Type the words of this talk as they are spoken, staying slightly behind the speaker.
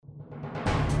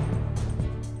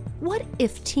What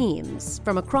if teams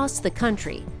from across the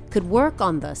country could work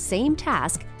on the same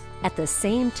task at the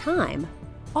same time,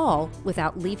 all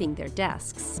without leaving their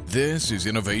desks? This is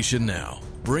Innovation Now,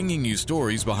 bringing you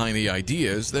stories behind the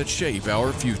ideas that shape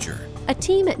our future. A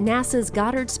team at NASA's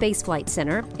Goddard Space Flight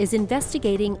Center is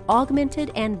investigating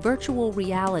augmented and virtual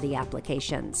reality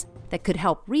applications that could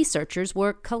help researchers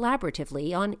work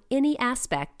collaboratively on any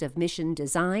aspect of mission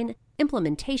design,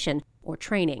 implementation, or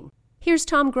training. Here's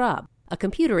Tom Grubb, a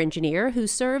computer engineer who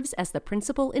serves as the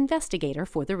principal investigator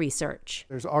for the research.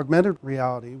 There's augmented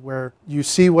reality where you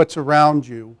see what's around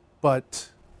you, but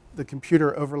the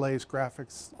computer overlays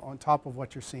graphics on top of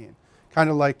what you're seeing. Kind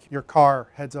of like your car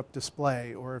heads-up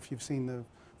display, or if you've seen the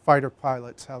fighter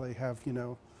pilots, how they have,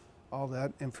 all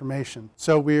that information.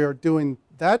 So we are doing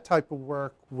that type of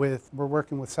work we're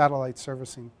working with Satellite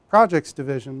Servicing Projects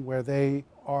Division, where they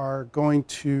are going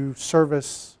to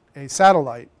service a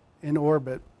satellite in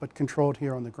orbit, but controlled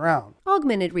here on the ground.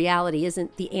 Augmented reality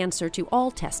isn't the answer to all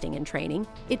testing and training.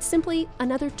 It's simply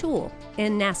another tool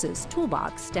in NASA's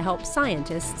toolbox to help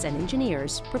scientists and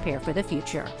engineers prepare for the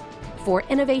future. For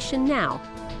Innovation Now,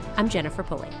 I'm Jennifer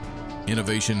Pulley.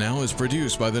 Innovation Now is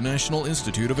produced by the National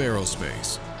Institute of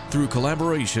Aerospace through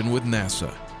collaboration with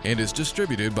NASA and is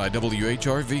distributed by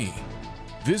WHRV.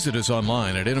 Visit us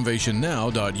online at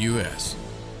innovationnow.us.